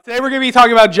Today we're going to be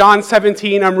talking about John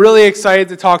 17. I'm really excited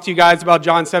to talk to you guys about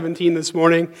John 17 this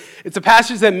morning. It's a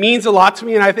passage that means a lot to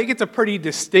me, and I think it's a pretty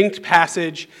distinct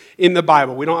passage in the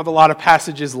Bible. We don't have a lot of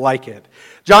passages like it.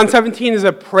 John 17 is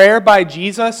a prayer by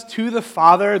Jesus to the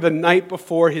Father the night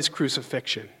before his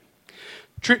crucifixion.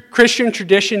 Christian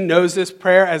tradition knows this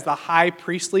prayer as the high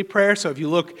priestly prayer. So if you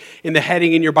look in the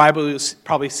heading in your Bible, you'll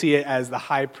probably see it as the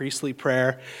high priestly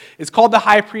prayer. It's called the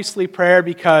high priestly prayer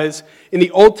because in the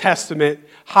Old Testament,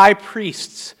 high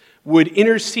priests would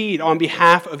intercede on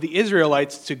behalf of the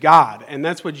Israelites to God. And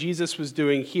that's what Jesus was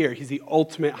doing here. He's the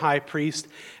ultimate high priest,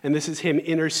 and this is him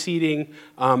interceding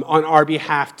on our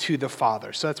behalf to the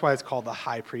Father. So that's why it's called the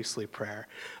high priestly prayer.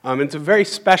 It's a very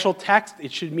special text.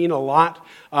 It should mean a lot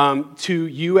to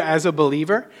you as a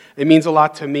believer. It means a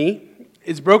lot to me.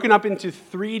 It's broken up into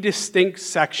three distinct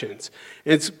sections.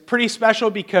 And it's pretty special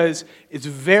because it's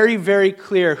very, very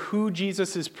clear who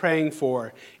Jesus is praying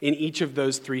for in each of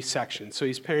those three sections. So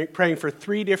he's praying for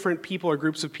three different people or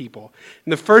groups of people.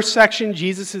 In the first section,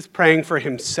 Jesus is praying for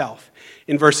himself.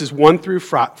 In verses 1 through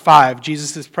 5,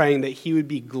 Jesus is praying that he would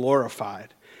be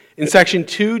glorified. In section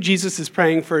 2, Jesus is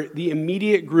praying for the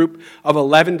immediate group of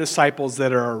 11 disciples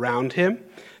that are around him.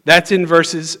 That's in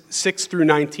verses 6 through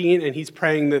 19, and he's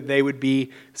praying that they would be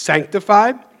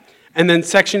sanctified. And then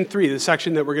section 3, the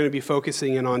section that we're going to be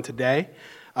focusing in on today,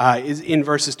 is in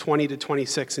verses 20 to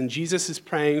 26. And Jesus is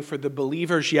praying for the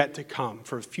believers yet to come,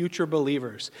 for future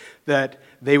believers, that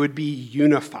they would be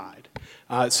unified.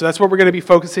 So that's what we're going to be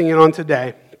focusing in on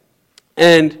today.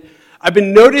 And I've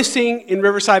been noticing in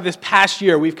Riverside this past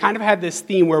year, we've kind of had this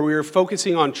theme where we were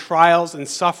focusing on trials and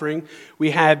suffering.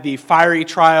 We had the Fiery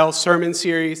Trial sermon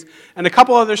series and a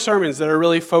couple other sermons that are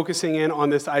really focusing in on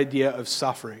this idea of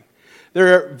suffering.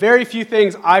 There are very few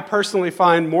things I personally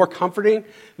find more comforting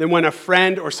than when a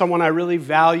friend or someone I really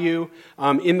value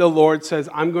in the Lord says,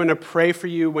 I'm going to pray for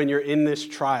you when you're in this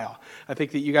trial. I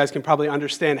think that you guys can probably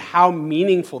understand how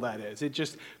meaningful that is. It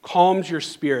just calms your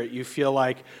spirit. You feel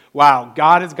like, wow,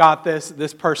 God has got this.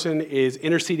 This person is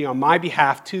interceding on my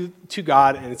behalf to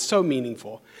God, and it's so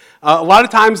meaningful. A lot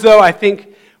of times, though, I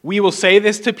think we will say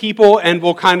this to people, and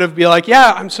we'll kind of be like,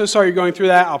 yeah, I'm so sorry you're going through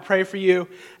that. I'll pray for you.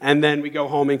 And then we go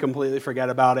home and completely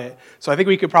forget about it. So I think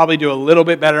we could probably do a little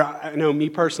bit better. I know me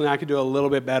personally, I could do a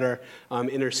little bit better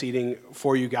interceding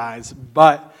for you guys.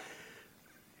 But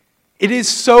it is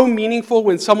so meaningful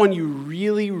when someone you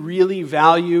really, really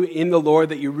value in the Lord,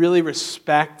 that you really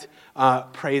respect,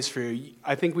 prays for you.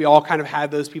 I think we all kind of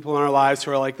have those people in our lives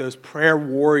who are like those prayer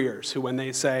warriors who when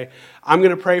they say, I'm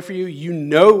going to pray for you, you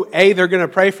know, A, they're going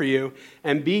to pray for you,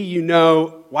 and B, you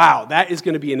know, wow, that is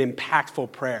going to be an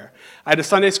impactful prayer. I had a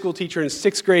Sunday school teacher in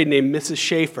 6th grade named Mrs.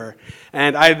 Schaefer,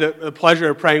 and I had the pleasure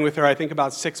of praying with her, I think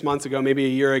about 6 months ago, maybe a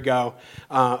year ago,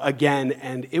 again,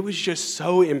 and it was just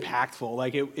so impactful.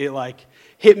 Like, it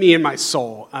hit me in my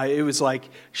soul. It was like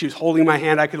she was holding my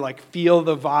hand. I could feel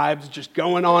the vibes just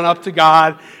going on up to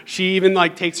God. She even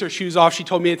takes her shoes off. She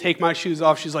told me to take my shoes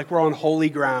off. She's like, we're on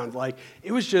holy ground.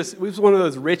 It was one of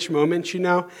those rich moments,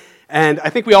 And I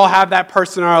think we all have that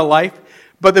person in our life.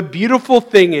 But the beautiful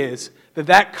thing is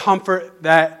that comfort,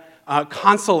 that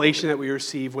consolation that we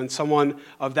receive when someone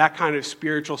of that kind of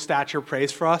spiritual stature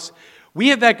prays for us, we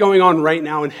have that going on right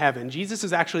now in heaven. Jesus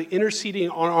is actually interceding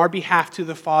on our behalf to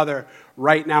the Father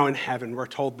right now in heaven. We're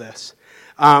told this.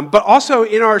 But also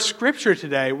in our scripture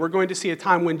today, we're going to see a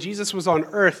time when Jesus was on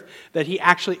earth that he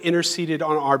actually interceded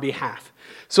on our behalf.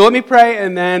 So let me pray,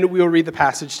 and then we'll read the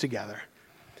passage together.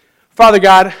 Father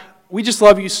God, we just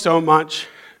love you so much.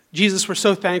 Jesus, we're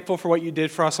so thankful for what you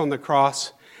did for us on the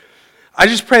cross. I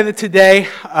just pray that today,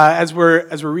 as we're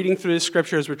reading through this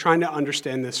scripture, as we're trying to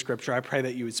understand this scripture, I pray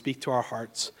that you would speak to our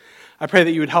hearts. I pray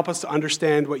that you would help us to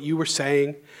understand what you were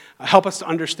saying, help us to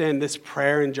understand this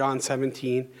prayer in John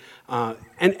 17,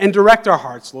 and direct our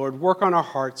hearts, Lord. Work on our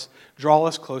hearts, draw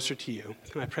us closer to you.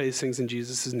 And I pray these things in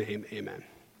Jesus' name, amen.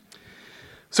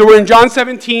 So we're in John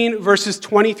 17, verses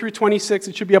 20 through 26.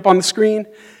 It should be up on the screen.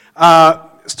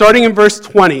 Starting in verse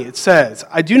 20, it says,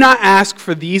 I do not ask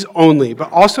for these only,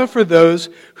 but also for those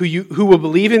who will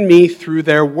believe in me through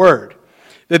their word,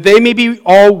 that they may be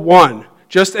all one,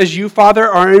 just as you, Father,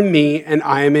 are in me and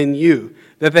I am in you,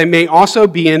 that they may also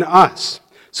be in us,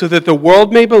 so that the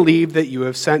world may believe that you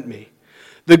have sent me.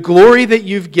 The glory that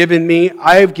you've given me,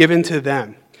 I have given to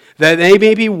them, that they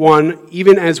may be one,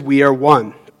 even as we are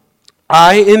one.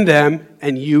 I in them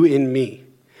and you in me,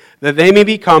 that they may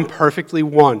become perfectly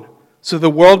one, so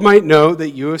the world might know that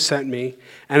you have sent me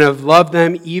and have loved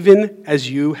them even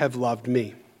as you have loved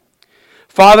me.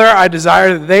 Father, I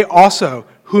desire that they also,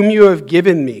 whom you have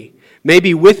given me, may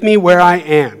be with me where I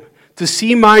am, to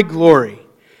see my glory,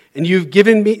 and you've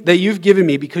given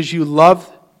me because you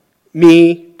loved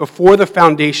me before the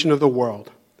foundation of the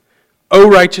world. O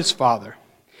righteous Father,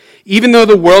 even though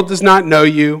the world does not know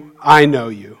you, I know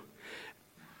you,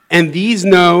 and these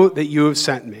know that you have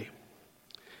sent me.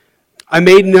 I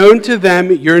made known to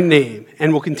them your name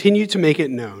and will continue to make it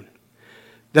known,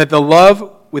 that the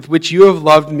love with which you have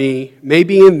loved me may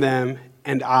be in them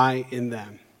and I in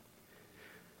them.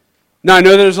 Now, I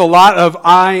know there's a lot of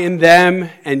I in them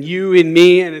and you in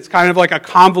me, and it's kind of like a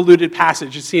convoluted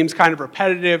passage. It seems kind of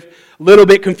repetitive, a little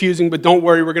bit confusing, but don't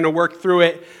worry, we're going to work through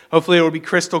it. Hopefully it will be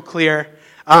crystal clear.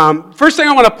 First thing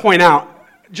I want to point out,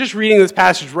 just reading this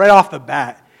passage right off the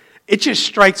bat, it just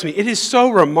strikes me. It is so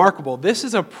remarkable. This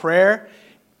is a prayer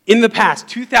in the past,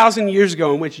 2,000 years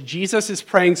ago, in which Jesus is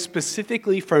praying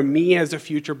specifically for me as a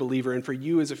future believer and for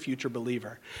you as a future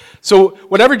believer. So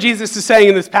whatever Jesus is saying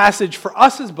in this passage, for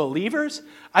us as believers,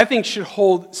 I think should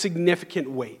hold significant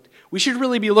weight. We should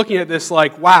really be looking at this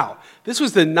like, wow, this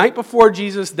was the night before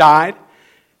Jesus died.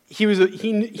 He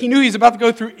knew he was about to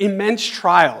go through immense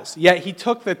trials, yet he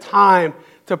took the time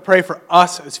to pray for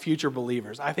us as future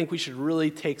believers. I think we should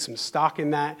really take some stock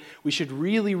in that. We should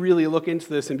really, really look into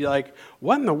this and be like,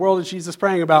 what in the world is Jesus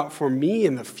praying about for me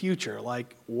in the future?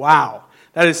 Like, wow,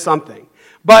 that is something.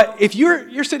 But if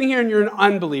you're sitting here and you're an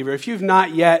unbeliever, if you've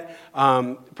not yet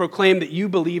proclaimed that you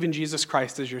believe in Jesus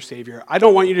Christ as your Savior, I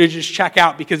don't want you to just check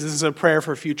out because this is a prayer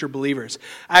for future believers.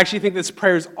 I actually think this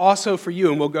prayer is also for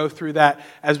you, and we'll go through that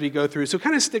as we go through. So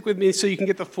kind of stick with me so you can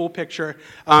get the full picture.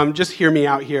 Just hear me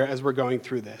out here as we're going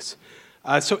through this.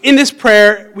 So in this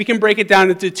prayer, we can break it down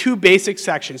into two basic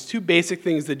sections, two basic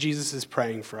things that Jesus is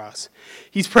praying for us.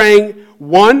 He's praying,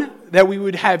 one, that we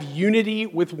would have unity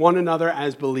with one another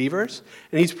as believers,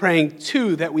 and he's praying,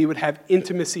 two, that we would have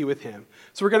intimacy with him.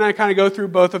 So we're going to kind of go through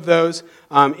both of those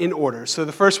in order. So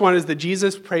the first one is that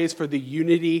Jesus prays for the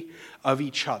unity of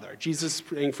each other. Jesus is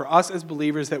praying for us as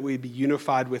believers that we be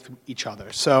unified with each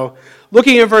other. So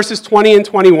looking at verses 20 and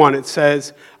 21, it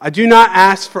says, I do not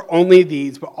ask for only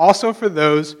these, but also for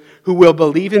those who will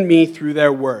believe in me through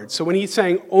their word. So when he's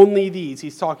saying only these,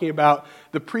 he's talking about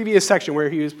the previous section where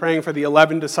he was praying for the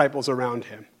 11 disciples around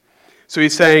him. So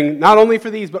he's saying not only for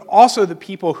these, but also the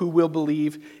people who will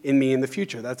believe in me in the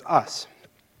future. That's us.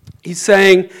 He's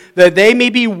saying that they may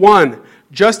be one,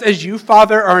 just as you,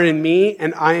 Father, are in me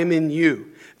and I am in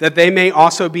you, that they may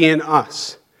also be in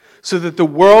us, so that the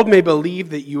world may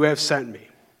believe that you have sent me.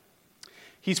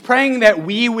 He's praying that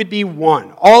we would be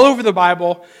one. All over the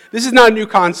Bible, this is not a new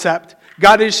concept.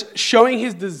 God is showing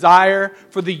his desire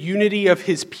for the unity of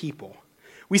his people.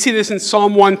 We see this in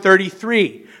Psalm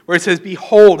 133, where it says,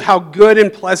 behold, how good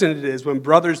and pleasant it is when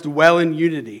brothers dwell in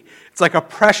unity. It's like a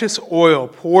precious oil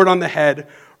poured on the head,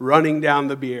 running down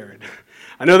the beard.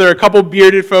 I know there are a couple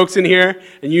bearded folks in here,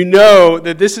 and you know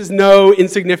that this is no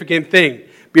insignificant thing.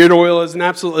 Beard oil is an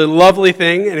absolutely lovely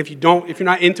thing, and if you're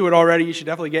not into it already, you should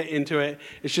definitely get into it.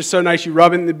 It's just so nice. You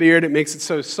rub it in the beard. It makes it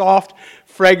so soft,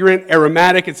 fragrant,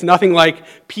 aromatic. It's nothing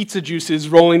like pizza juices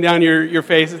rolling down your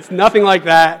face. It's nothing like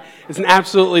that. It's an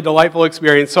absolutely delightful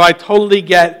experience. So I totally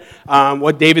get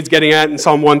what David's getting at in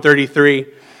Psalm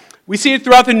 133. We see it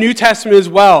throughout the New Testament as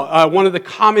well. One of the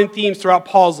common themes throughout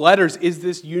Paul's letters is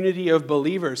this unity of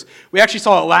believers. We actually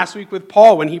saw it last week with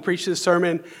Paul when he preached his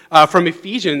sermon from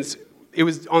Ephesians. It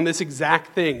was on this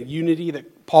exact thing, unity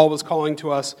that Paul was calling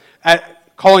us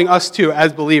to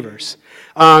as believers.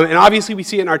 And obviously we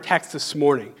see it in our text this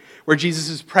morning, where Jesus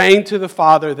is praying to the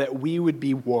Father that we would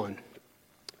be one.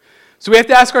 So we have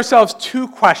to ask ourselves two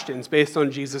questions based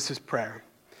on Jesus' prayer.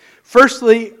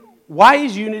 Firstly, why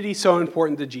is unity so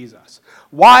important to Jesus?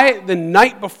 Why, the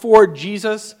night before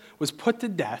Jesus was put to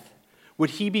death, would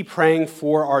he be praying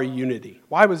for our unity?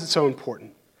 Why was it so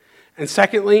important? And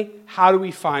secondly, how do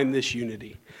we find this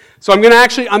unity? So I'm going to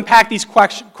actually unpack these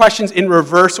questions in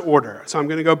reverse order. So I'm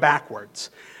going to go backwards.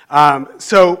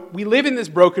 So we live in this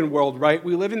broken world, right?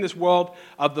 We live in this world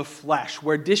of the flesh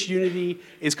where disunity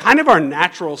is kind of our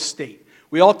natural state.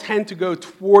 We all tend to go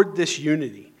toward this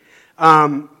unity.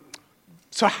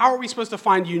 So how are we supposed to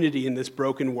find unity in this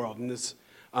broken world, in this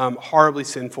horribly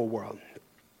sinful world?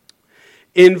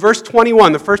 In verse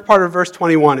 21, the first part of verse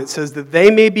 21, it says that they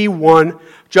may be one,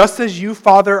 just as you,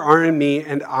 Father, are in me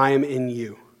and I am in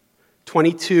you.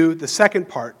 22, the second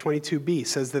part, 22b,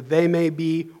 says that they may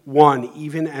be one,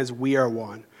 even as we are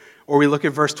one. Or we look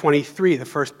at verse 23, the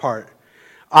first part.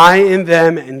 I in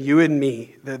them and you in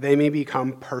me, that they may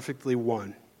become perfectly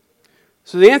one.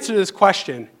 So the answer to this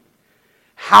question,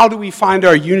 how do we find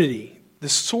our unity? The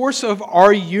source of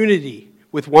our unity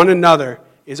with one another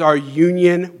is our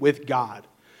union with God.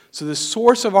 So the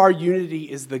source of our unity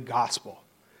is the gospel.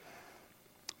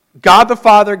 God the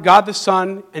Father, God the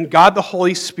Son, and God the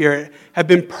Holy Spirit have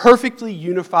been perfectly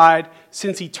unified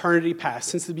since eternity past,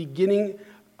 since the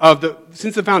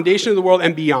foundation of the world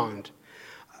and beyond.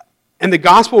 And the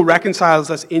gospel reconciles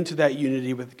us into that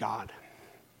unity with God.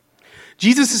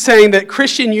 Jesus is saying that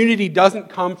Christian unity doesn't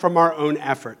come from our own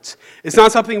efforts. It's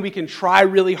not something we can try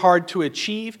really hard to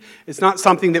achieve. It's not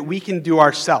something that we can do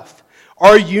ourselves.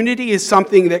 Our unity is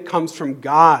something that comes from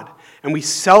God, and we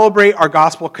celebrate our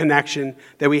gospel connection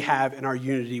that we have in our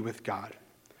unity with God.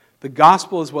 The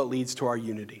gospel is what leads to our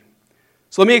unity.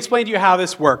 So let me explain to you how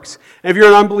this works. And if you're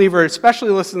an unbeliever,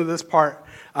 especially listen to this part.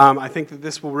 I think that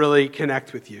this will really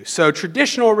connect with you. So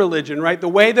traditional religion, right? The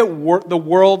way that the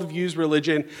world views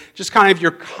religion, just kind of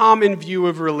your common view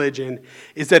of religion,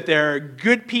 is that there are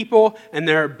good people and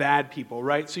there are bad people,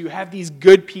 right? So you have these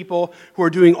good people who are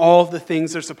doing all of the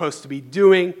things they're supposed to be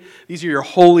doing. These are your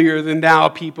holier-than-thou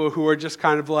people who are just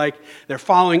kind of like, they're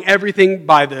following everything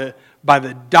by the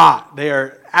dot. They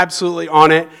are absolutely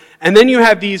on it. And then you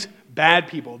have these bad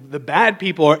people. The bad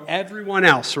people are everyone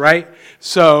else, right?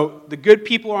 So the good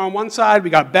people are on one side, we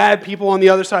got bad people on the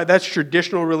other side. That's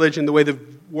traditional religion, the way the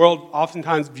world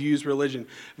oftentimes views religion.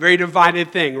 Very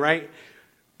divided thing, right?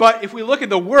 But if we look at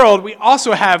the world, we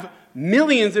also have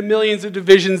millions and millions of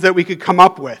divisions that we could come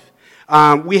up with.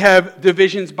 We have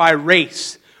divisions by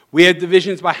race. We have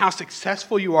divisions by how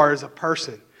successful you are as a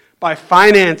person, by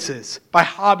finances, by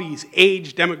hobbies,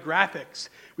 age, demographics.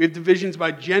 We have divisions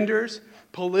by genders,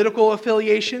 political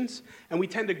affiliations, and we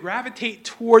tend to gravitate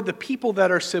toward the people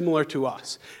that are similar to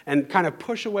us and kind of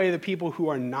push away the people who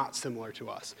are not similar to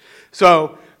us.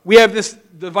 So we have this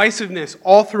divisiveness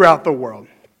all throughout the world.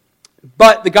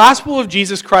 But the gospel of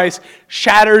Jesus Christ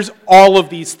shatters all of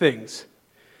these things.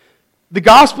 The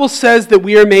gospel says that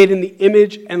we are made in the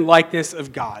image and likeness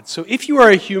of God. So if you are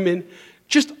a human,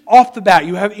 just off the bat,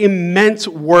 you have immense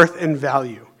worth and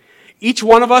value. Each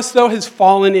one of us, though, has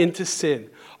fallen into sin.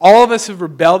 All of us have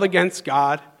rebelled against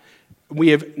God. We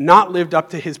have not lived up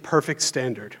to his perfect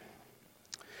standard.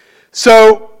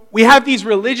 So we have these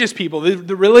religious people,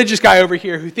 the religious guy over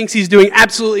here who thinks he's doing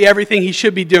absolutely everything he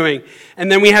should be doing.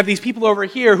 And then we have these people over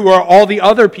here who are all the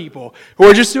other people who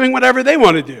are just doing whatever they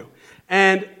want to do.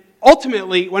 And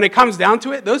ultimately, when it comes down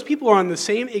to it, those people are on the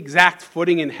same exact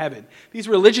footing in heaven. These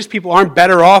religious people aren't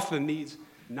better off than these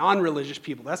non-religious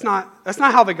people. That's not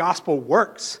how the gospel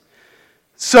works.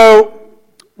 So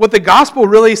what the gospel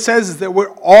really says is that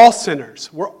we're all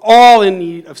sinners. We're all in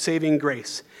need of saving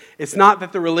grace. It's not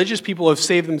that the religious people have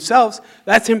saved themselves.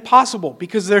 That's impossible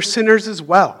because they're sinners as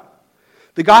well.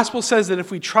 The gospel says that if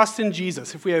we trust in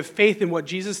Jesus, if we have faith in what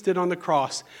Jesus did on the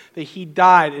cross, that he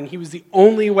died and he was the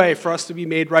only way for us to be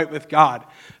made right with God,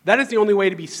 that is the only way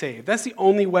to be saved. That's the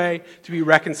only way to be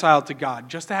reconciled to God,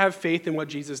 just to have faith in what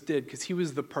Jesus did because he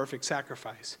was the perfect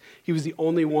sacrifice. He was the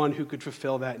only one who could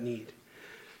fulfill that need.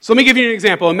 So let me give you an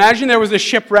example. Imagine there was a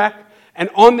shipwreck, and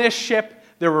on this ship,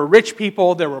 there were rich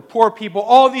people, there were poor people,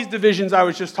 all of these divisions I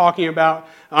was just talking about.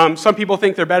 Some people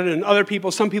think they're better than other people.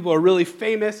 Some people are really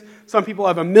famous. Some people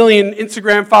have 1 million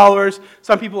Instagram followers.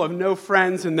 Some people have no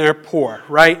friends, and they're poor,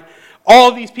 right? All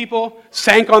of these people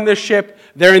sank on this ship.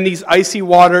 They're in these icy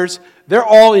waters. They're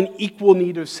all in equal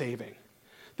need of saving.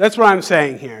 That's what I'm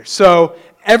saying here. So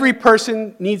every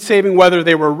person needs saving, whether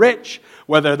they were rich,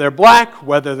 whether they're black,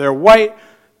 whether they're white.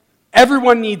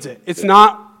 Everyone needs it. It's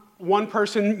not one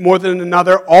person more than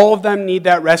another. All of them need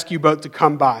that rescue boat to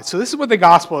come by. So this is what the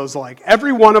gospel is like.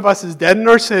 Every one of us is dead in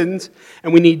our sins,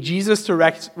 and we need Jesus to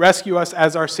rescue us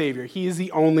as our Savior. He is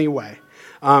the only way.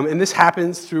 And this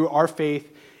happens through our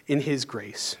faith in his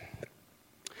grace.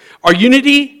 Our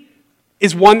unity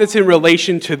is one that's in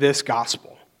relation to this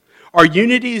gospel. Our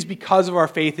unity is because of our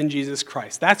faith in Jesus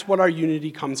Christ. That's what our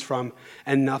unity comes from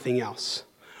and nothing else.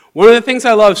 One of the things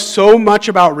I love so much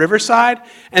about Riverside,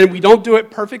 and we don't do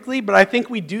it perfectly, but I think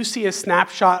we do see a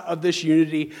snapshot of this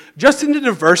unity just in the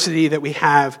diversity that we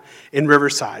have in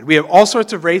Riverside. We have all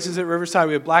sorts of races at Riverside.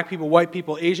 We have black people, white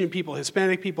people, Asian people,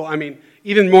 Hispanic people. I mean,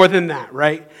 even more than that,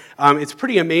 right? It's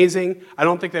pretty amazing. I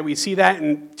don't think that we see that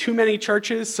in too many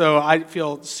churches, so I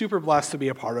feel super blessed to be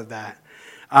a part of that.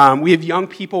 We have young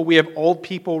people. We have old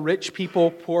people, rich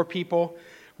people, poor people.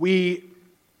 We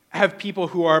have people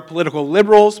who are political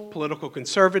liberals, political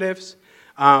conservatives.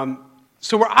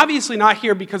 So we're obviously not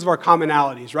here because of our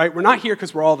commonalities, right? We're not here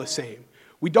because we're all the same.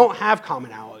 We don't have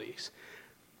commonalities.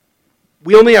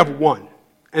 We only have one,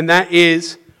 and that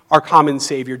is our common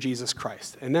Savior, Jesus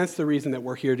Christ. And that's the reason that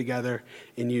we're here together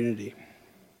in unity.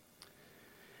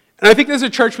 And I think as a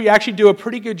church, we actually do a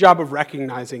pretty good job of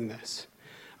recognizing this.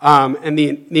 And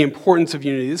the importance of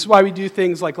unity. This is why we do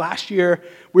things like last year,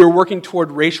 we were working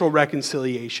toward racial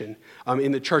reconciliation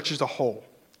in the church as a whole.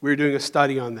 We were doing a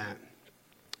study on that.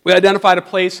 We identified a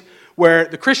place where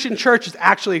the Christian church is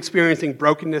actually experiencing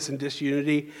brokenness and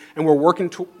disunity, and we're working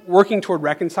toward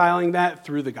reconciling that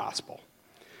through the gospel.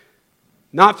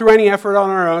 Not through any effort on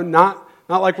our own, not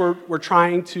like we're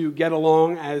trying to get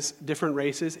along as different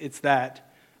races. It's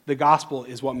that the gospel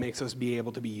is what makes us be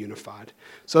able to be unified.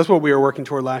 So that's what we were working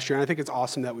toward last year, and I think it's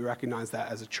awesome that we recognize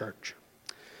that as a church.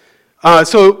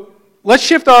 So let's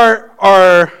shift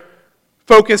our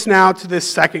focus now to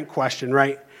this second question,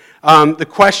 right? The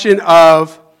question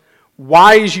of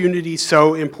why is unity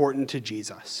so important to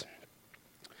Jesus?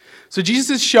 So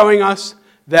Jesus is showing us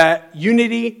that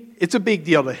unity, it's a big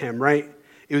deal to him, right?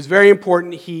 It was very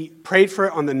important. He prayed for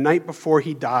it on the night before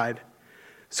he died.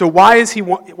 So why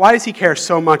does he care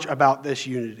so much about this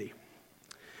unity?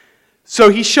 So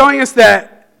he's showing us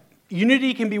that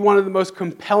unity can be one of the most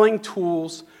compelling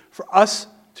tools for us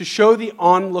to show the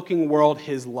onlooking world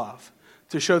his love,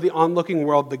 to show the onlooking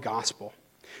world the gospel.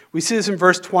 We see this in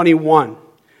verse 21.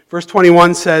 Verse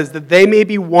 21 says, that they may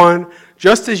be one,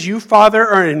 just as you, Father,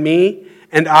 are in me,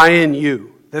 and I in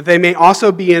you, that they may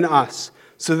also be in us,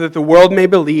 so that the world may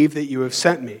believe that you have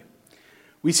sent me.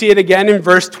 We see it again in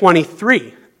verse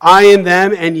 23. I in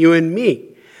them, and you in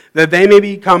me, that they may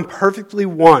become perfectly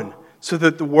one, so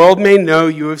that the world may know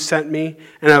you have sent me,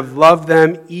 and have loved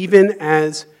them even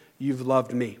as you've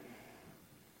loved me.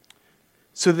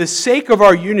 So the sake of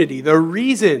our unity, the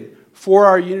reason for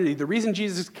our unity, the reason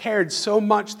Jesus cared so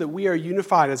much that we are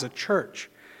unified as a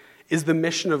church, is the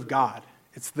mission of God.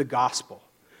 It's the gospel.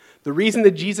 The reason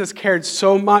that Jesus cared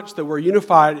so much that we're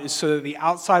unified is so that the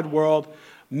outside world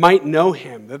might know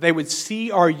him, that they would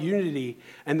see our unity,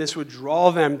 and this would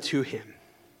draw them to him.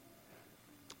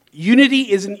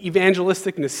 Unity is an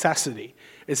evangelistic necessity.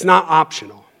 It's not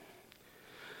optional.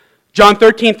 John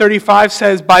 13:35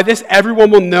 says, by this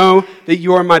everyone will know that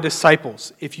you are my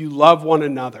disciples, if you love one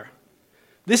another.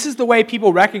 This is the way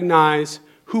people recognize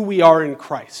who we are in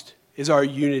Christ, is our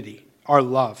unity, our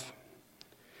love.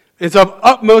 It's of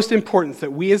utmost importance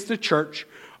that we as the church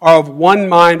are of one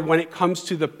mind when it comes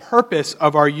to the purpose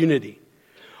of our unity.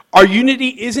 Our unity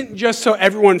isn't just so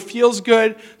everyone feels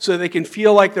good, so they can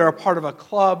feel like they're a part of a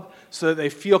club, so that they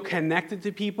feel connected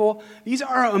to people. These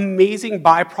are amazing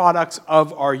byproducts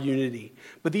of our unity,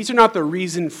 but these are not the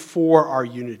reason for our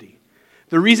unity.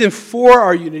 The reason for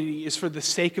our unity is for the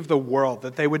sake of the world,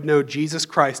 that they would know Jesus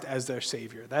Christ as their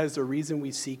Savior. That is the reason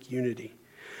we seek unity.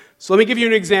 So let me give you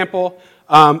an example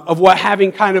of what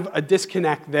having kind of a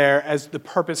disconnect there as the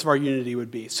purpose of our unity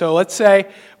would be. So let's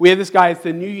say we have this guy, it's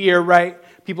the new year, right?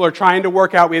 People are trying to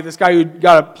work out. We have this guy who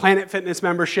got a Planet Fitness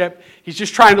membership. He's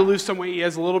just trying to lose some weight. He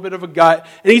has a little bit of a gut.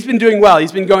 And he's been doing well.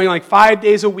 He's been going like 5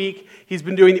 days a week. He's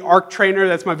been doing the Arc Trainer.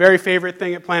 That's my very favorite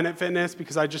thing at Planet Fitness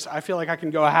because I feel like I can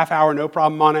go a half hour, no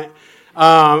problem on it.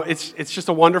 It's just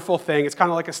a wonderful thing. It's kind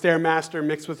of like a Stairmaster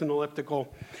mixed with an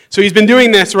elliptical. So he's been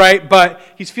doing this, right? But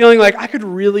he's feeling like I could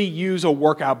really use a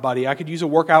workout buddy. I could use a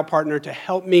workout partner to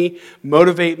help me,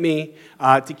 motivate me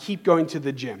to keep going to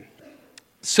the gym.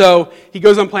 So he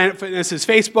goes on Planet Fitness's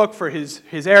Facebook for his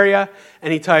area,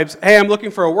 and he types, hey, I'm looking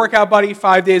for a workout buddy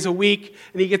 5 days a week,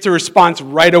 and he gets a response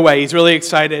right away. He's really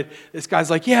excited. This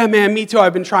guy's like, yeah, man, me too.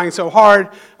 I've been trying so hard,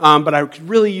 but I could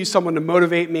really use someone to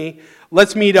motivate me.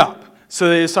 Let's meet up. So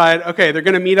they decide, okay, they're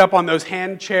going to meet up on those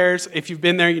hand chairs. If you've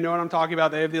been there, you know what I'm talking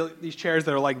about. They have these chairs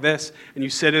that are like this, and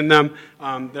you sit in them.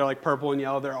 They're like purple and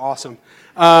yellow. They're awesome.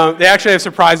 They actually have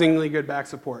surprisingly good back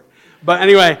support. But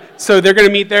anyway, so they're going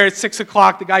to meet there at 6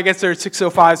 o'clock. The guy gets there at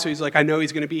 6:05, so he's like, I know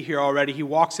he's going to be here already. He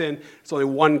walks in. There's only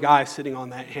one guy sitting on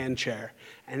that hand chair,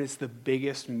 and it's the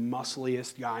biggest,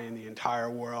 muscliest guy in the entire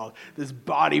world. This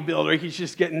bodybuilder, he's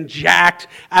just getting jacked,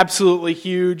 absolutely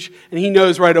huge, and he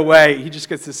knows right away. He just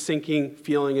gets this sinking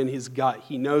feeling in his gut.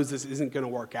 He knows this isn't going to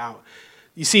work out.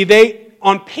 You see, they,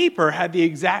 on paper, had the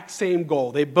exact same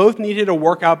goal. They both needed a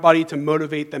workout buddy to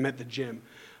motivate them at the gym.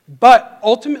 But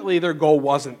ultimately, their goal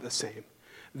wasn't the same.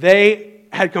 They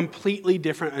had completely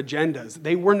different agendas.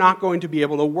 They were not going to be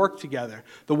able to work together.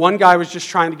 The one guy was just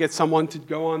trying to get someone to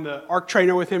go on the Arc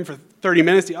Trainer with him for 30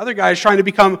 minutes. The other guy is trying to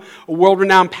become a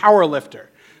world-renowned power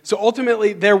lifter. So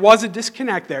ultimately, there was a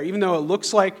disconnect there. Even though it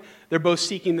looks like they're both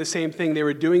seeking the same thing, they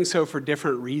were doing so for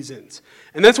different reasons.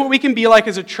 And that's what we can be like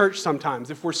as a church sometimes.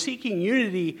 If we're seeking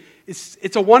unity,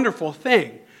 it's a wonderful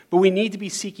thing. But we need to be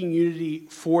seeking unity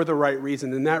for the right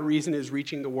reason, and that reason is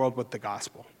reaching the world with the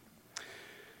gospel.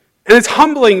 And it's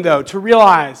humbling, though, to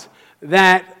realize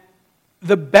that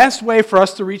the best way for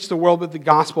us to reach the world with the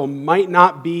gospel might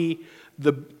not be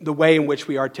the way in which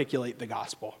we articulate the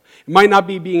gospel. It might not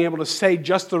be being able to say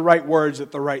just the right words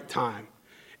at the right time.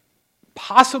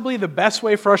 possibly the best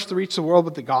way for us to reach the world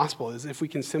with the gospel is if we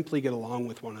can simply get along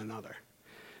with one another.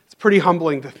 It's pretty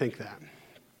humbling to think that.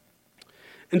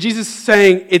 And Jesus is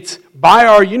saying it's by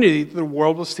our unity that the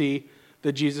world will see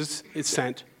that Jesus is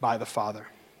sent by the Father.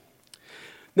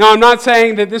 Now, I'm not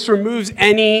saying that this removes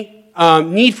any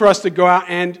need for us to go out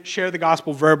and share the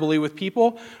gospel verbally with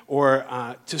people or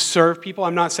to serve people.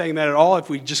 I'm not saying that at all. If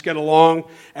we just get along,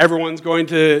 everyone's going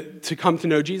to come to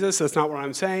know Jesus. That's not what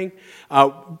I'm saying.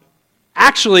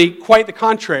 Actually, quite the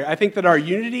contrary. I think that our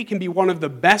unity can be one of the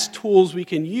best tools we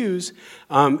can use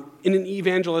in an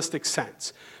evangelistic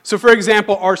sense. So, for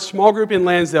example, our small group in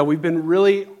Lansdale,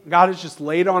 God has just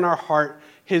laid on our heart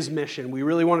His mission. We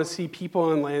really want to see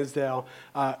people in Lansdale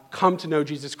come to know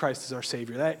Jesus Christ as our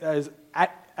Savior. That is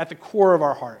at the core of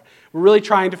our heart. We're really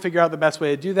trying to figure out the best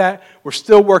way to do that. We're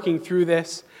still working through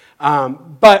this.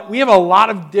 But we have a lot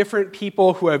of different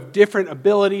people who have different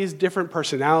abilities, different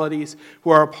personalities, who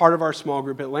are a part of our small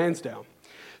group at Lansdale.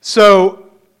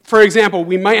 So, for example,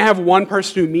 we might have one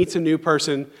person who meets a new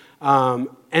person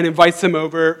and invites them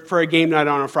over for a game night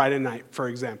on a Friday night, for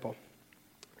example.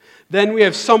 Then we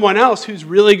have someone else who's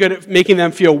really good at making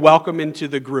them feel welcome into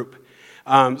the group.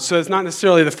 So it's not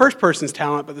necessarily the first person's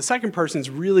talent, but the second person's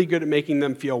really good at making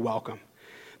them feel welcome.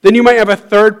 Then you might have a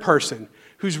third person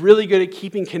who's really good at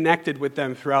keeping connected with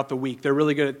them throughout the week. They're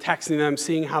really good at texting them,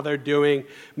 seeing how they're doing,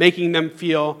 making them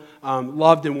feel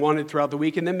loved and wanted throughout the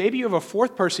week. And then maybe you have a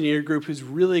fourth person in your group who's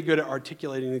really good at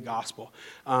articulating the gospel,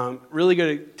 really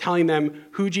good at telling them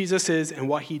who Jesus is and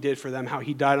what He did for them, how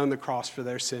He died on the cross for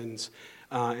their sins,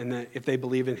 and that if they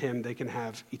believe in Him, they can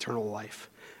have eternal life.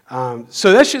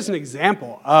 So that's just an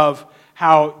example of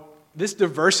how this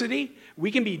diversity,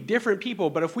 we can be different people,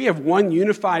 but if we have one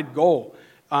unified goal,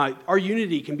 our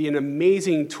unity can be an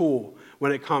amazing tool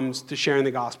when it comes to sharing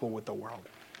the gospel with the world.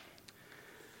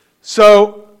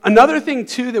 So another thing,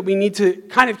 too, that we need to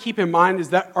kind of keep in mind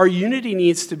is that our unity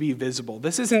needs to be visible.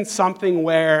 This isn't something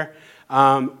where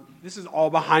this is all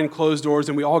behind closed doors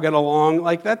and we all get along.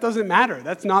 Like, that doesn't matter.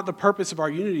 That's not the purpose of our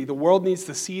unity. The world needs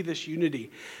to see this unity.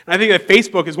 And I think that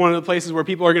Facebook is one of the places where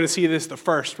people are going to see this the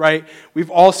first, right? We've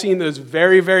all seen those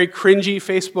very, very cringy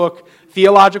Facebook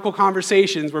theological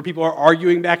conversations where people are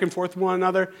arguing back and forth with one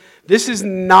another. This is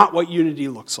not what unity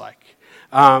looks like.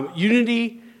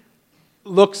 Unity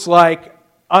looks like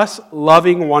us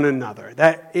loving one another.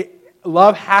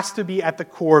 Love has to be at the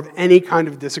core of any kind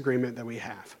of disagreement that we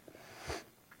have.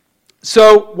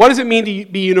 So what does it mean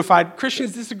to be unified?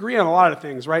 Christians disagree on a lot of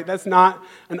things, right? That's not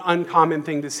an uncommon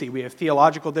thing to see. We have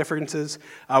theological differences.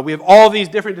 We have all these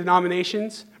different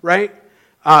denominations, right?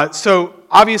 So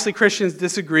obviously Christians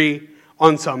disagree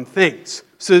on some things.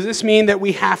 So does this mean that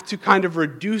we have to kind of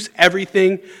reduce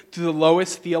everything to the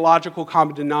lowest theological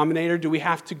common denominator? Do we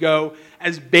have to go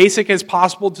as basic as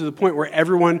possible to the point where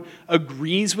everyone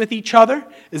agrees with each other?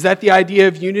 Is that the idea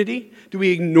of unity? Do we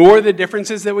ignore the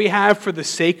differences that we have for the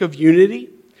sake of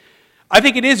unity? I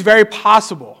think it is very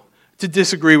possible to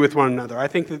disagree with one another. I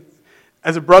think that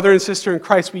as a brother and sister in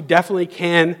Christ, we definitely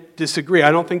can disagree.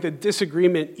 I don't think that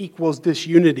disagreement equals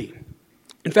disunity.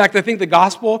 In fact, I think the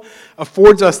gospel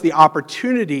affords us the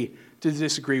opportunity to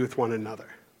disagree with one another.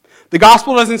 The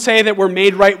gospel doesn't say that we're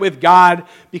made right with God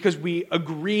because we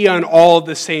agree on all of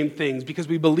the same things, because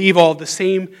we believe all of the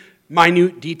same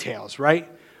minute details, right?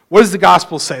 What does the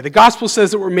gospel say? The gospel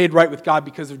says that we're made right with God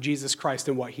because of Jesus Christ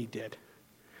and what He did.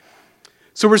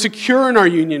 So we're secure in our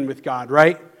union with God,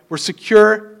 right? We're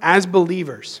secure as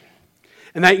believers,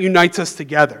 and that unites us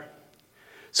together.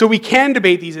 So we can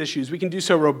debate these issues. We can do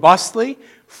so robustly,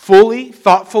 fully,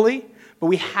 thoughtfully, but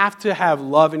we have to have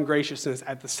love and graciousness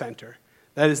at the center.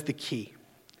 That is the key.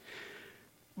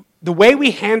 The way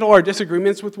we handle our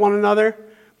disagreements with one another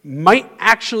might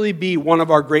actually be one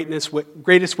of our greatest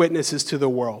witnesses to the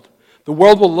world. The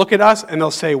world will look at us and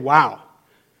they'll say, wow,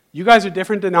 you guys are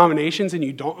different denominations and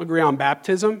you don't agree on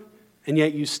baptism, and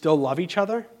yet you still love each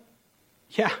other?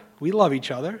 Yeah, we love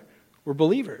each other. We're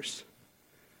believers.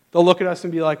 They'll look at us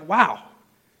and be like, wow,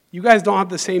 you guys don't have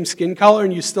the same skin color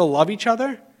and you still love each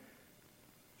other?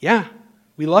 Yeah,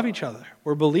 we love each other.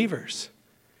 We're believers.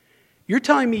 You're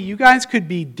telling me you guys could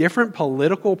be different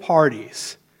political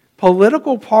parties,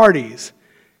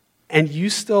 and you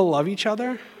still love each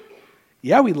other?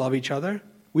 Yeah, we love each other.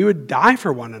 We would die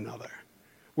for one another.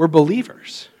 We're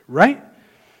believers, right?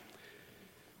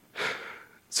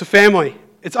 So family,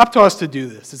 it's up to us to do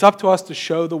this. It's up to us to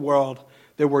show the world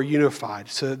that we're unified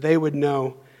so that they would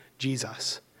know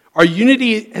Jesus. Our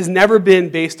unity has never been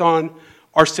based on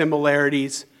our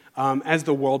similarities as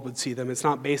the world would see them. It's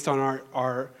not based on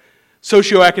our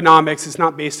socioeconomics. It's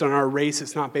not based on our race.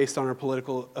 It's not based on our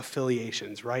political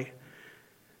affiliations, right?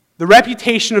 The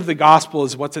reputation of the gospel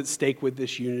is what's at stake with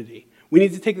this unity. We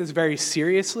need to take this very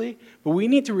seriously, but we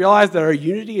need to realize that our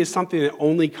unity is something that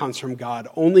only comes from God,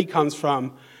 only comes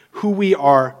from who we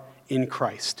are in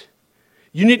Christ.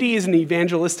 Unity is an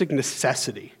evangelistic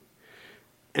necessity,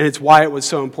 and it's why it was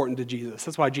so important to Jesus.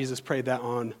 That's why Jesus prayed that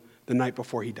on the night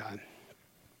before he died.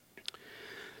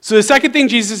 So the second thing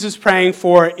Jesus is praying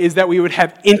for is that we would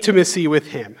have intimacy with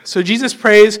him. So Jesus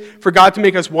prays for God to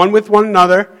make us one with one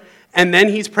another, and then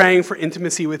he's praying for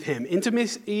intimacy with him.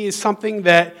 Intimacy is something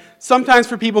that sometimes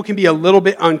for people can be a little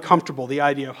bit uncomfortable. The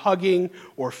idea of hugging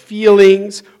or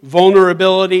feelings,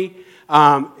 vulnerability.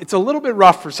 It's a little bit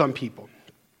rough for some people.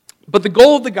 But the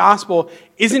goal of the gospel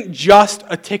isn't just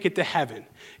a ticket to heaven.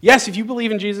 Yes, if you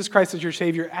believe in Jesus Christ as your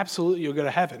Savior, absolutely you'll go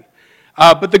to heaven.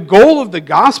 But the goal of the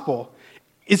gospel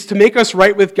is to make us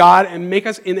right with God and make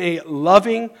us in a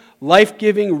loving,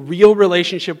 life-giving, real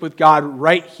relationship with God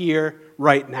right here,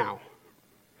 right now.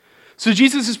 So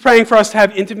Jesus is praying for us to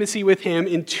have intimacy with him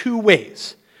in two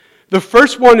ways. The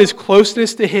first one is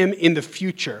closeness to him in the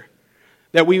future,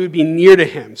 that we would be near to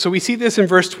him. So we see this in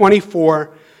verse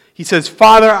 24. He says,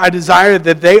 "Father, I desire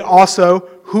that they also,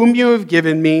 whom you have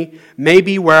given me, may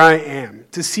be where I am,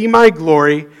 to see my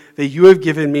glory that you have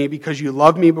given me because you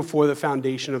loved me before the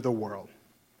foundation of the world."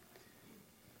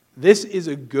 This is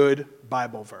a good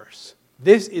Bible verse.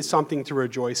 This is something to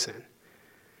rejoice in.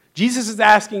 Jesus is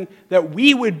asking that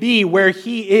we would be where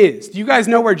he is. Do you guys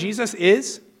know where Jesus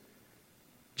is?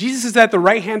 Jesus is at the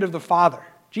right hand of the Father.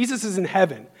 Jesus is in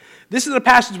heaven. This is a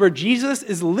passage where Jesus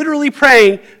is literally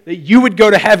praying that you would go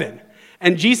to heaven.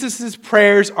 And Jesus'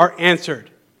 prayers are answered.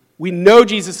 We know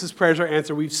Jesus' prayers are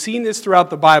answered. We've seen this throughout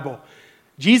the Bible.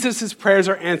 Jesus' prayers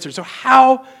are answered. So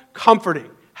how comforting,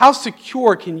 how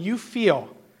secure can you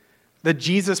feel that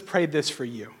Jesus prayed this for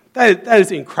you? That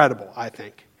is incredible, I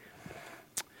think.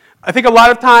 I think a lot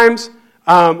of times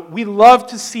we love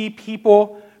to see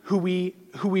people who we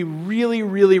really,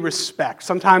 really respect.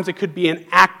 Sometimes it could be an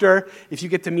actor. If you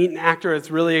get to meet an actor,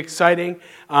 it's really exciting.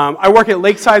 I work at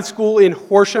Lakeside School in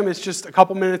Horsham. It's just a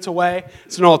couple minutes away.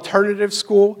 It's an alternative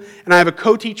school. And I have a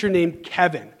co-teacher named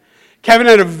Kevin. Kevin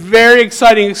had a very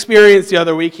exciting experience the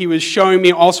other week. He was showing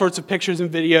me all sorts of pictures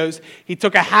and videos. He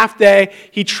took a half day.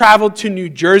 He traveled to New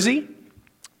Jersey,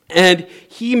 and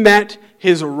he met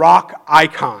his rock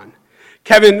icon.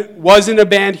 Kevin was in a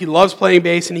band. He loves playing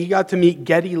bass, and he got to meet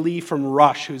Geddy Lee from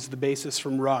Rush, who's the bassist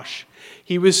from Rush.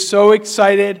 He was so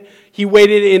excited. He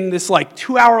waited in this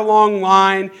 2-hour-long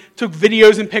line, took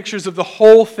videos and pictures of the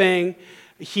whole thing.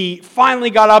 He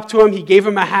finally got up to him. He gave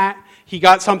him a hat. He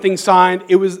got something signed.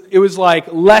 It was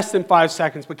like less than 5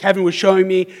 seconds, but Kevin was showing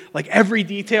me every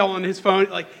detail on his phone.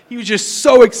 He was just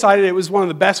so excited. It was one of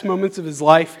the best moments of his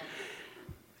life.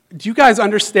 Do you guys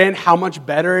understand how much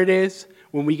better it is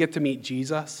when we get to meet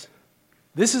Jesus?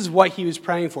 This is what he was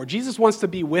praying for. Jesus wants to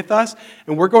be with us,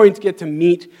 and we're going to get to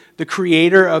meet the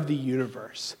creator of the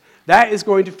universe. That is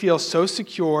going to feel so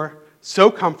secure, so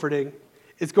comforting.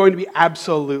 It's going to be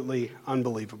absolutely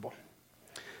unbelievable.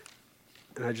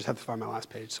 And I just have to find my last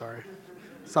page, sorry.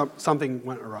 Something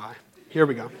went awry. Here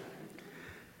we go.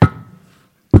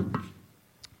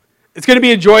 It's going to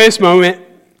be a joyous moment,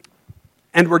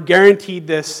 and we're guaranteed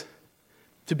this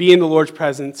to be in the Lord's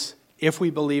presence if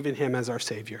we believe in him as our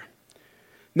Savior.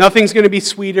 Nothing's going to be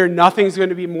sweeter. Nothing's going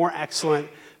to be more excellent.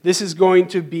 This is going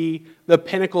to be the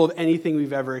pinnacle of anything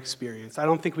we've ever experienced. I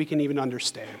don't think we can even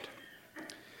understand.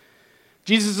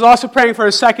 Jesus is also praying for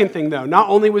a second thing, though. Not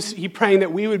only was he praying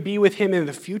that we would be with him in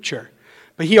the future,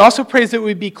 but he also prays that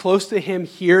we'd be close to him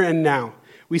here and now.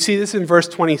 We see this in verse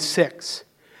 26.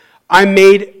 I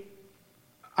made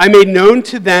known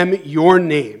to them your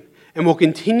name, and will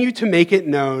continue to make it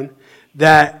known,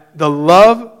 that the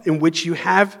love in which you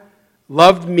have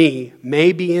loved me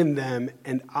may be in them,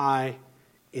 and I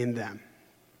in them.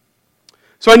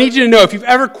 So I need you to know, if you've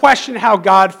ever questioned how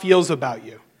God feels about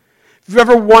you, if you've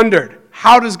ever wondered,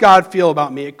 how does God feel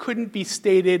about me? It couldn't be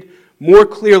stated more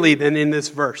clearly than in this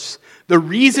verse. The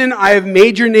reason I have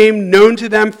made your name known to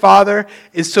them, Father,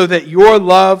 is so that your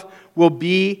love will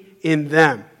be in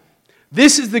them.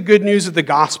 This is the good news of the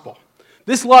gospel.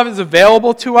 This love is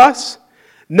available to us,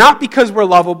 not because we're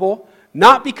lovable,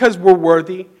 not because we're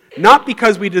worthy, not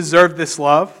because we deserve this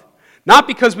love, not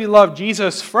because we love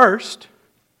Jesus first.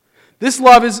 This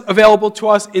love is available to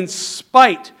us in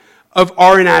spite of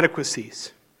our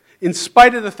inadequacies, in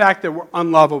spite of the fact that we're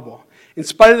unlovable, in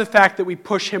spite of the fact that we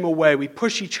push him away, we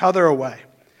push each other away.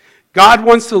 God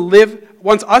wants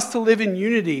us to live in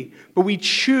unity, but we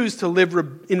choose to live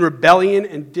in rebellion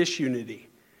and disunity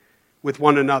with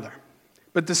one another.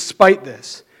 But despite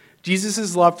this,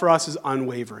 Jesus' love for us is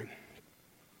unwavering.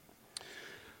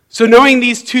 So knowing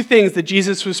these two things that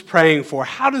Jesus was praying for,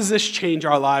 how does this change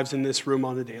our lives in this room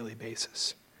on a daily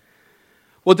basis?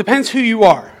 Well, it depends who you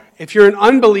are. If you're an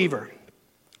unbeliever,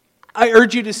 I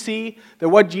urge you to see that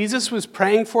what Jesus was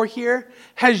praying for here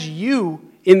has you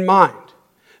in mind.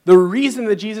 The reason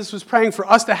that Jesus was praying for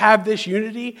us to have this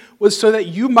unity was so that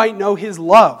you might know his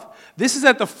love. This is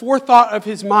at the forethought of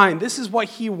his mind. This is what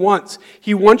he wants.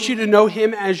 He wants you to know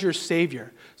him as your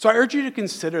Savior. So I urge you to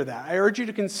consider that. I urge you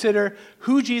to consider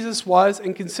who Jesus was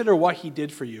and consider what he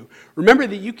did for you. Remember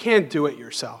that you can't do it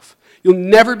yourself. You'll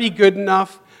never be good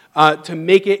enough to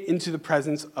make it into the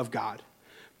presence of God.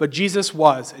 But Jesus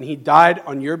was, and he died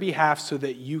on your behalf so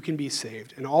that you can be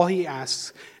saved. And all he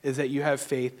asks is that you have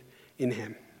faith in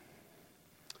him.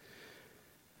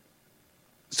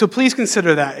 So please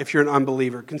consider that if you're an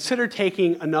unbeliever. Consider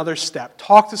taking another step.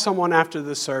 Talk to someone after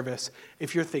the service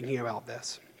if you're thinking about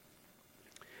this.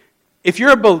 If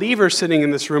you're a believer sitting in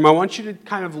this room, I want you to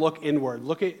kind of look inward.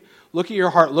 Look at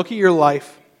your heart. Look at your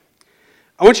life.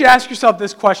 I want you to ask yourself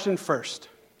this question first.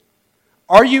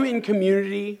 Are you in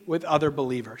community with other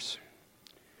believers?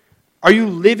 Are you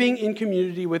living in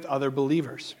community with other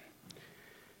believers?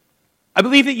 I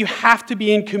believe that you have to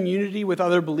be in community with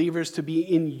other believers to be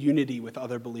in unity with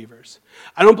other believers.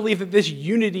 I don't believe that this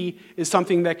unity is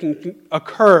something that can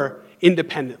occur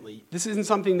independently. This isn't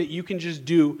something that you can just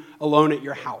do alone at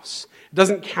your house. It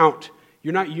doesn't count.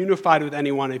 You're not unified with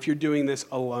anyone if you're doing this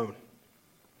alone.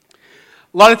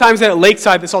 A lot of times at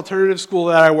Lakeside, this alternative school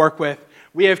that I work with,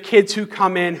 we have kids who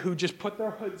come in who just put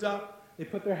their hoods up, they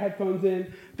put their headphones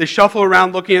in, they shuffle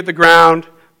around looking at the ground,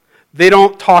 they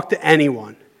don't talk to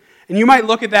anyone. And you might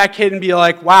look at that kid and be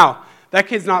like, wow, that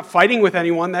kid's not fighting with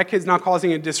anyone, that kid's not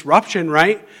causing a disruption,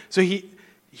 right? So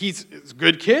he's a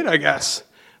good kid, I guess.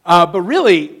 But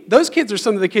really, those kids are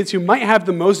some of the kids who might have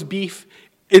the most beef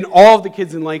in all of the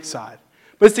kids in Lakeside.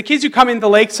 But it's the kids who come into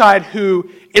Lakeside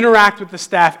who interact with the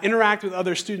staff, interact with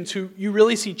other students who you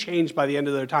really see change by the end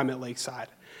of their time at Lakeside.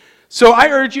 So I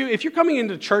urge you, if you're coming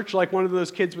into church like one of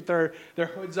those kids with their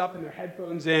hoods up and their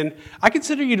headphones in, I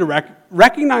consider you to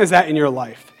recognize that in your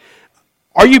life.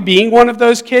 Are you being one of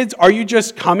those kids? Are you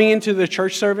just coming into the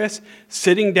church service,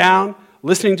 sitting down,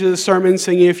 listening to the sermon,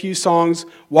 singing a few songs,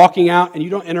 walking out, and you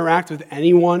don't interact with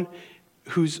anyone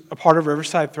who's a part of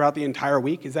Riverside throughout the entire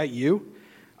week? Is that you?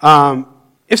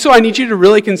 If so, I need you to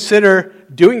really consider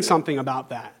doing something about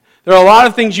that. There are a lot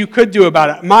of things you could do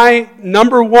about it. My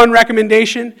number one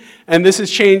recommendation, and this has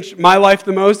changed my life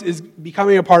the most, is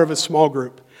becoming a part of a small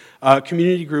group, a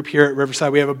community group here at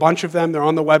Riverside. We have a bunch of them. They're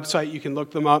on the website. You can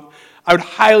look them up. I would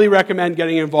highly recommend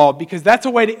getting involved because that's a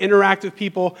way to interact with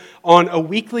people on a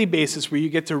weekly basis where you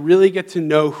get to really get to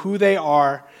know who they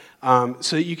are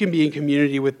so that you can be in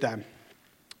community with them.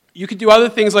 You could do other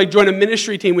things like join a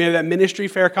ministry team. We have that ministry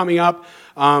fair coming up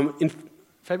in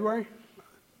February?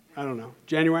 I don't know.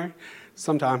 January?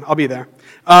 Sometime. I'll be there.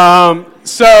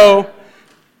 So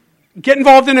get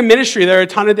involved in a ministry. There are a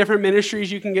ton of different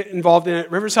ministries you can get involved in at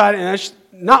Riverside. And that's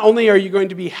not only are you going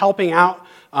to be helping out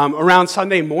around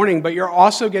Sunday morning, but you're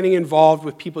also getting involved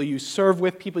with people you serve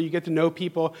with, people you get to know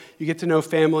people, you get to know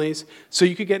families. So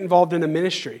you could get involved in a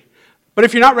ministry. But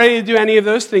if you're not ready to do any of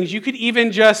those things, you could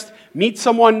even just meet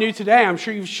someone new today. I'm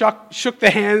sure you've shook the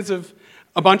hands of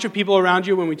a bunch of people around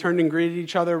you when we turned and greeted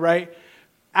each other, right?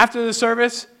 After the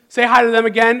service, say hi to them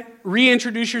again,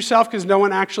 reintroduce yourself because no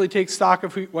one actually takes stock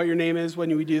of what your name is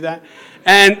when we do that,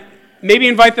 and maybe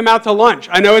invite them out to lunch.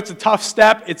 I know it's a tough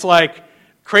step. It's like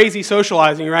crazy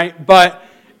socializing, right? But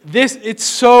it's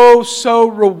so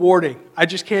rewarding. I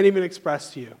just can't even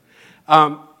express to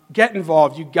you. Get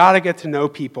involved. You got to get to know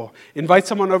people. Invite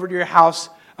someone over to your house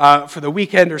for the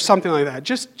weekend or something like that.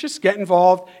 Just get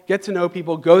involved, get to know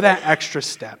people, go that extra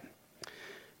step.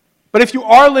 But if you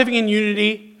are living in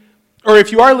unity, or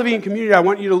if you are living in community, I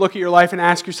want you to look at your life and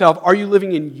ask yourself, are you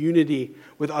living in unity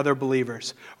with other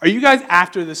believers? Are you guys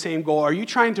after the same goal? Are you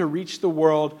trying to reach the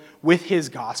world with his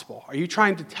gospel? Are you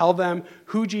trying to tell them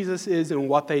who Jesus is and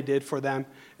what they did for them?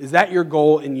 Is that your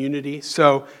goal in unity?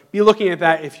 So be looking at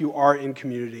that if you are in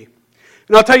community.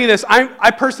 And I'll tell you this,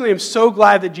 I personally am so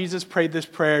glad that Jesus prayed this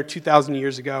prayer 2,000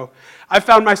 years ago. I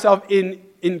found myself in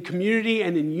community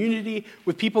and in unity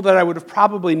with people that I would have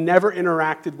probably never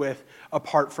interacted with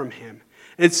apart from him.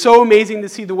 And it's so amazing to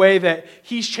see the way that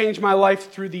he's changed my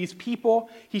life through these people.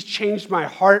 He's changed my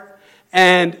heart.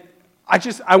 And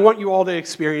I want you all to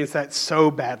experience that so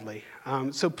badly.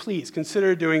 So please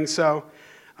consider doing so.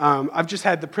 I've just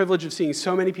had the privilege of seeing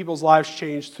so many people's lives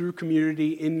change through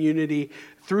community, in unity,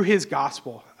 through his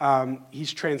gospel.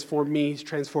 He's transformed me. He's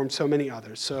transformed so many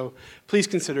others. So please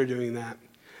consider doing that.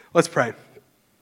 Let's pray.